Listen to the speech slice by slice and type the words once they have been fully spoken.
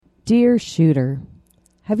Dear shooter,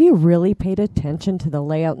 have you really paid attention to the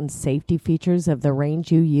layout and safety features of the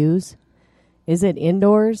range you use? Is it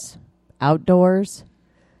indoors? Outdoors?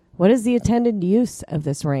 What is the intended use of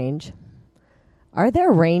this range? Are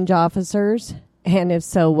there range officers? And if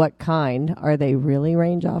so, what kind? Are they really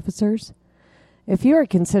range officers? If you are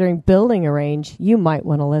considering building a range, you might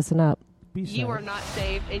want to listen up. You are not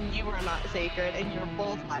safe, and you are not sacred, and you're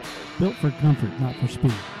both liars. Built for comfort, not for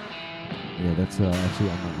speed. Yeah, that's actually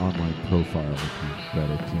on my online profile. If you read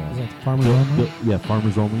it. Is that farmers only? Yeah,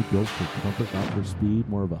 farmers only. Built for comfort, not for speed.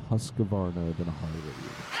 More of a Husqvarna than a Harley.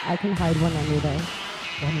 I can hide one on you there.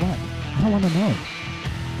 On what? I don't want to know.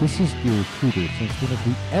 This is Dear Shooter. Since when have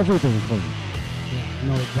we ever been clean? Yeah,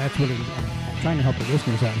 no, that's what I'm trying to help the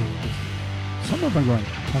listeners out here. Some of them are going,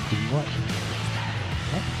 fucking what?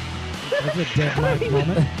 What? That's a deadlock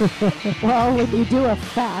moment. Well, when you do a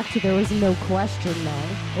fact, there was no question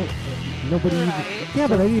there. Oh, nobody Right. even... Yeah,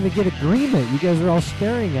 but I didn't even get agreement. You guys are all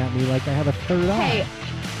staring at me like I have a third eye.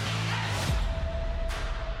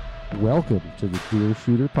 Welcome to the Dear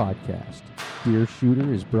Shooter podcast. Dear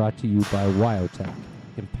Shooter is brought to you by Wyotech,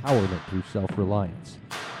 empowerment through self-reliance,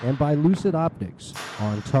 and by Lucid Optics,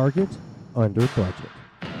 on target, under budget.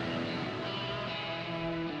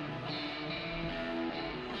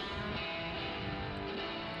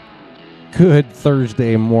 Good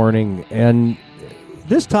Thursday morning, and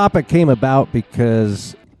this topic came about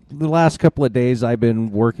because the last couple of days I've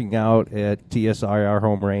been working out at TSI, our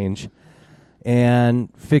home range, and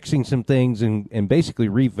fixing some things and basically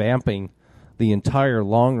revamping the entire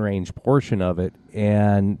long-range portion of it.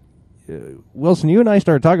 And Wilson, you and I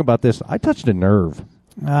started talking about this. I touched a nerve.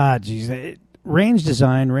 Ah, geez. Range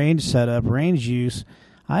design, range setup, range use.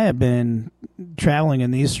 I have been traveling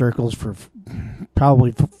in these circles for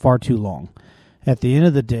probably far too long. At the end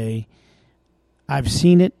of the day, I've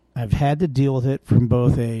seen it. I've had to deal with it from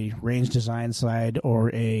both a range design side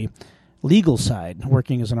or a legal side,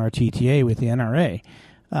 working as an RTTA with the NRA.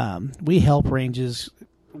 We help ranges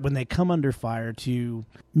when they come under fire to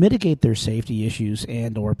mitigate their safety issues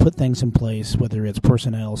and or put things in place, whether it's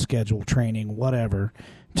personnel, schedule, training, whatever,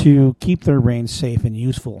 to keep their range safe and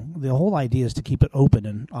useful. The whole idea is to keep it open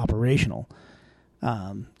and operational.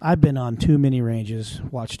 I've been on too many ranges,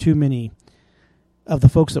 watched too many of the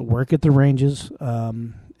folks that work at the ranges,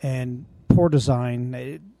 and poor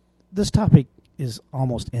design. This topic is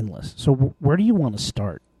almost endless. So where do you want to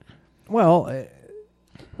start? Well,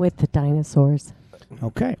 With the dinosaurs.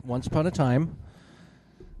 Okay. once upon a time,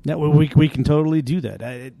 Yeah, well, we can totally do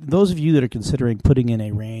that. Those of you that are considering putting in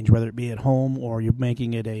a range, whether it be at home or you're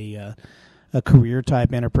making it a career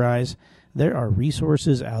type enterprise, there are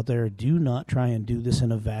resources out there. Do not try and do this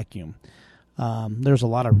in a vacuum. There's a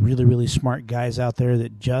lot of really, really smart guys out there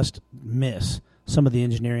that just miss some of the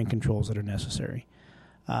engineering controls that are necessary.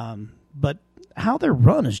 But how they're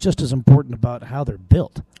run is just as important about how they're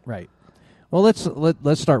built. right. Well,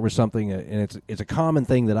 let's start with something, and it's a common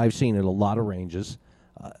thing that I've seen at a lot of ranges.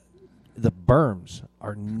 The berms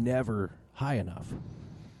are never high enough.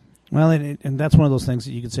 Well, and that's one of those things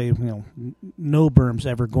that you could say, no berm's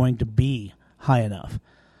ever going to be high enough.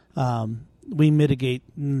 We mitigate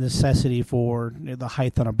necessity for the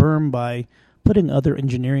height on a berm by putting other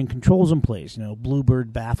engineering controls in place.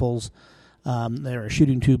 Bluebird baffles. There are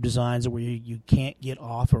shooting tube designs where you can't get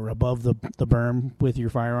off or above the berm with your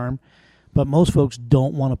firearm. But most folks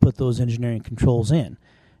don't want to put those engineering controls in.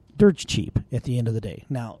 Dirt's cheap at the end of the day.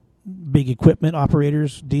 Now, big equipment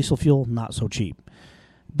operators, diesel fuel, not so cheap.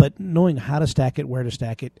 But knowing how to stack it, where to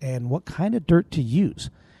stack it, and what kind of dirt to use.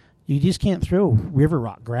 You just can't throw river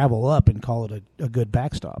rock gravel up and call it a good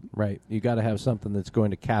backstop. Right. You got to have something that's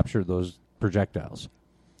going to capture those projectiles.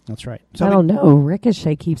 That's right. I don't know.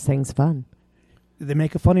 Ricochet keeps things fun. They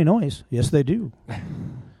make a funny noise. Yes, they do.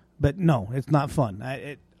 But no, it's not fun.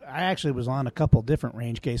 I actually was on a couple different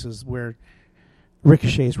range cases where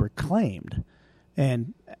ricochets were claimed,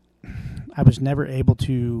 and I was never able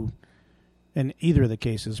to, in either of the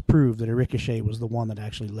cases, prove that a ricochet was the one that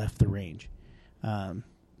actually left the range.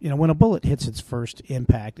 When a bullet hits its first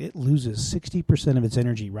impact, it loses 60% of its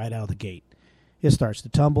energy right out of the gate. It starts to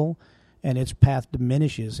tumble, and its path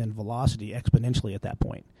diminishes in velocity exponentially at that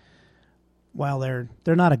point. While they're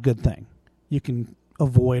not a good thing, you can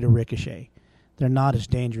avoid a ricochet. They're not as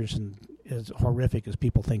dangerous and as horrific as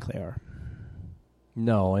people think they are.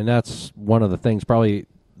 No, and that's one of the things, probably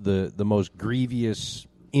the most grievous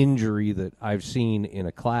injury that I've seen in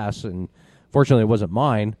a class, and fortunately it wasn't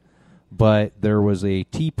mine, but there was a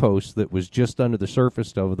T-post that was just under the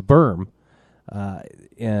surface of the berm,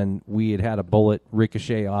 and we had a bullet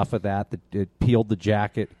ricochet off of that it peeled the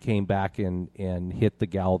jacket, came back and hit the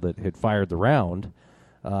gal that had fired the round.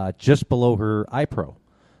 just below her eye pro.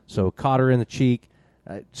 So caught her in the cheek,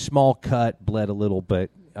 small cut, bled a little, but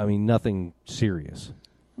I mean nothing serious.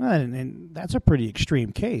 Well, and that's a pretty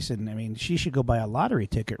extreme case, and I mean she should go buy a lottery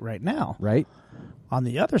ticket right now. Right. On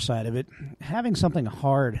the other side of it, having something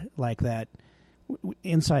hard like that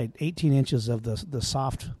inside 18 inches of the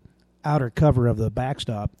soft outer cover of the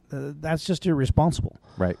backstop, that's just irresponsible.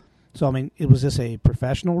 Right. So, I mean, was this a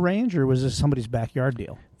professional range or was this somebody's backyard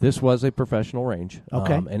deal? This was a professional range.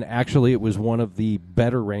 Okay. And actually, it was one of the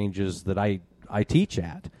better ranges that I teach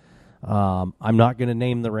at. I'm not going to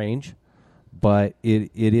name the range, but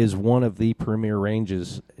it is one of the premier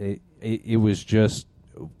ranges. It was just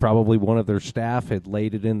probably one of their staff had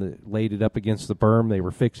laid it up against the berm. They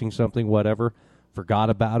were fixing something, whatever, forgot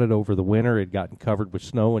about it over the winter. It had gotten covered with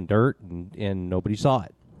snow and dirt, and nobody saw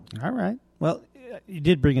it. All right. Well, you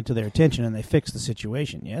did bring it to their attention, and they fixed the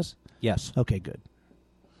situation, yes? Yes. Okay, good.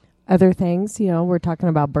 Other things, we're talking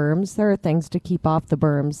about berms. There are things to keep off the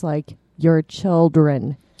berms, like your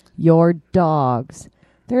children, your dogs.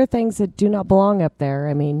 There are things that do not belong up there.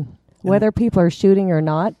 I mean, whether people are shooting or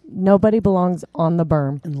not, nobody belongs on the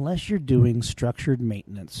berm. Unless you're doing structured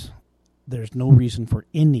maintenance, there's no reason for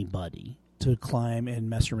anybody to climb and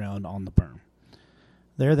mess around on the berm.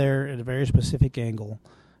 They're there at a very specific angle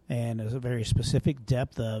and a very specific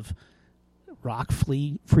depth of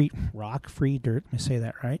rock-free dirt. Let me say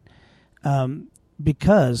that right.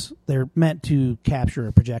 Because they're meant to capture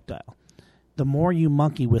a projectile. The more you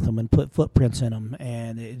monkey with them and put footprints in them,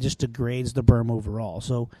 and it just degrades the berm overall.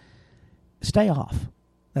 So stay off.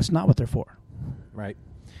 That's not what they're for. Right.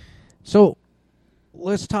 So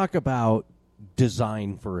let's talk about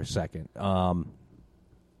design for a second.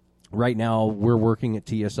 Right now, we're working at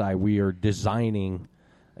TSI. We are designing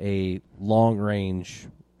a long-range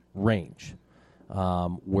range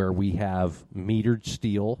where we have metered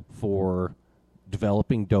steel for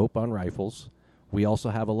developing dope on rifles. We also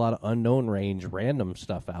have a lot of unknown range, random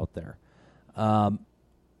stuff out there.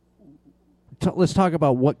 Let's talk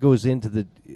about what goes into